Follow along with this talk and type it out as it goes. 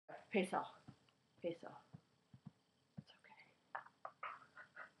Peso. Peso. It's okay.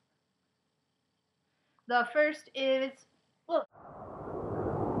 The first is, look.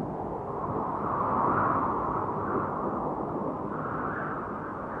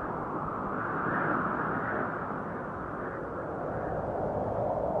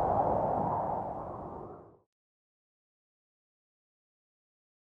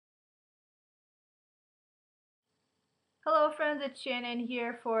 Hello friends, it's Shannon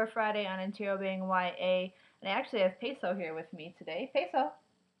here for Friday on Interrogating YA, and I actually have Peso here with me today. Peso,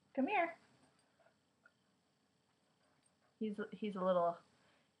 come here. He's a little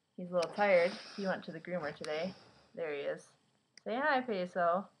tired. He went to the groomer today. There he is. Say hi,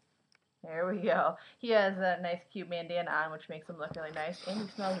 Peso. There we go. He has a nice cute bandana on, which makes him look really nice, and he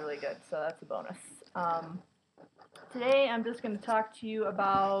smells really good, so that's a bonus. Today I'm just going to talk to you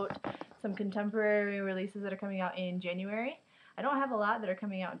about some contemporary releases that are coming out in January. I don't have a lot that are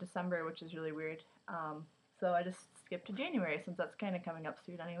coming out in December, which is really weird. So I just skipped to January since that's kind of coming up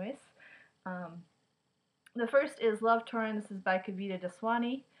soon anyways. The first is Love Torn. This is by Kavita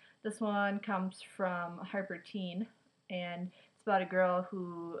Daswani. This one comes from Harper Teen, and it's about a girl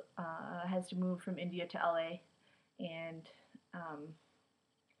who has to move from India to LA, and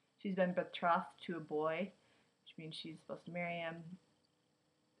she's been betrothed to a boy, which means she's supposed to marry him,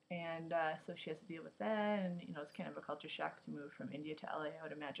 and so she has to deal with that, and it's kind of a culture shock to move from India to LA, I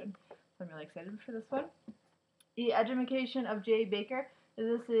would imagine. So I'm really excited for this one. The Education of Jay Baker.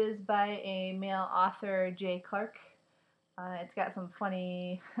 This is by a male author, Jay Clark. It's got some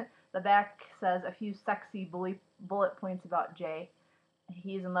funny, the back says a few sexy bullet points about Jay.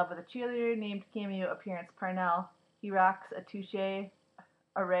 He's in love with a cheerleader named cameo appearance Parnell. He rocks a touche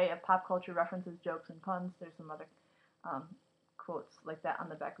array of pop culture references, jokes, and puns. There's some other quotes like that on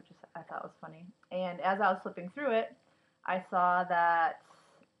the back, which I thought was funny. And as I was flipping through it, I saw that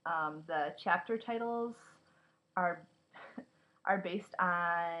the chapter titles are based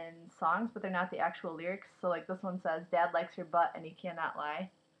on songs, but they're not the actual lyrics. So like this one says, "Dad likes your butt and he cannot lie."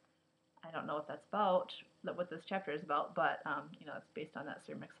 I don't know what that's about, what this chapter is about, but it's based on that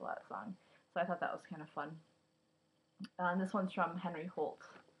Sir Mix-a-Lot song. So I thought that was kind of fun. This one's from Henry Holt.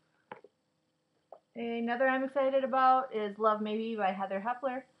 Another I'm excited about is Love Maybe by Heather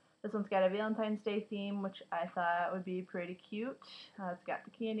Hepler. This one's got a Valentine's Day theme, which I thought would be pretty cute. It's got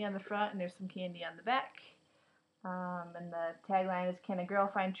the candy on the front, and there's some candy on the back. And the tagline is, "Can a girl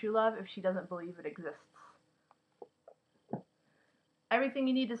find true love if she doesn't believe it exists?" Everything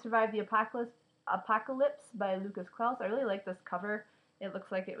You Need to Survive the Apocalypse by Lucas Quells. I really like this cover. It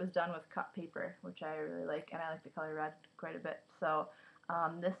looks like it was done with cut paper, which I really like, and I like the color red quite a bit. So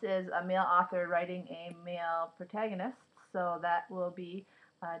this is a male author writing a male protagonist, so that will be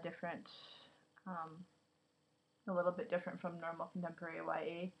different, a little bit different from normal contemporary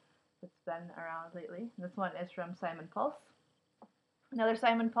YA that's been around lately. And this one is from Simon Pulse. Another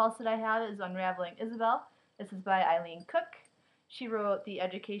Simon Pulse that I have is Unraveling Isabel. This is by Eileen Cook. She wrote The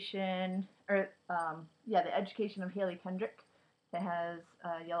Education, The Education of Haley Kendrick. It has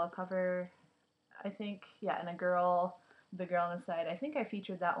a yellow cover, I think, and a girl, the girl on the side. I think I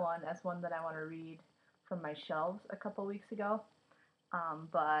featured that one as one that I want to read from my shelves a couple weeks ago.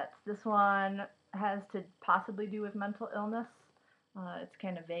 But this one has to possibly do with mental illness. It's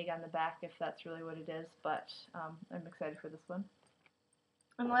kind of vague on the back if that's really what it is, but I'm excited for this one.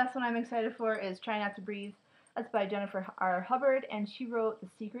 And the last one I'm excited for is Try Not to Breathe. That's by Jennifer R. Hubbard, and she wrote The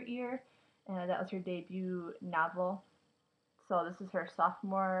Secret Year, and that was her debut novel. So this is her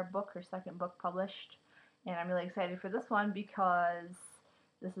sophomore book, her second book published, and I'm really excited for this one because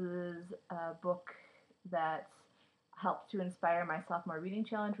this is a book that helped to inspire my sophomore reading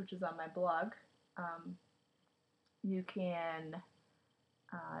challenge, which is on my blog. You can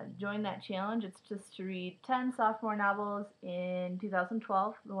join that challenge. It's just to read 10 sophomore novels in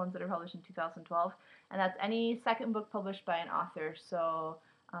 2012, the ones that are published in 2012, and that's any second book published by an author. So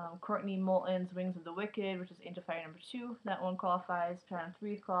Courtney Moulton's Wings of the Wicked, which is Angel Fire #2, that one qualifies. Try Not to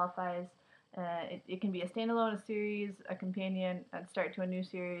Breathe qualifies. It can be a standalone, a series, a companion, a start to a new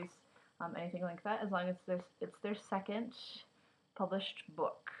series, anything like that, as long as it's their second published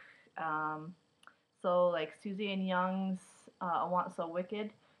book. So like Suzanne Young's A Want So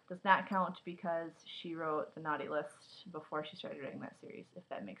Wicked does not count because she wrote The Naughty List before she started writing that series, if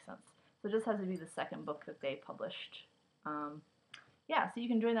that makes sense. So it just has to be the second book that they published. So you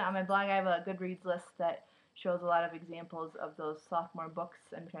can join that on my blog. I have a Goodreads list that shows a lot of examples of those sophomore books.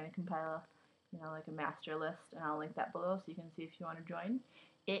 I'm trying to compile, like a master list, and I'll link that below so you can see if you want to join.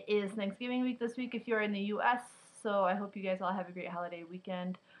 It is Thanksgiving week this week if you're in the U.S., so I hope you guys all have a great holiday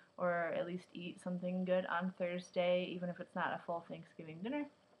weekend, or at least eat something good on Thursday, even if it's not a full Thanksgiving dinner.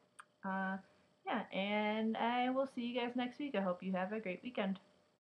 Uh, yeah, and I will see you guys next week. I hope you have a great weekend.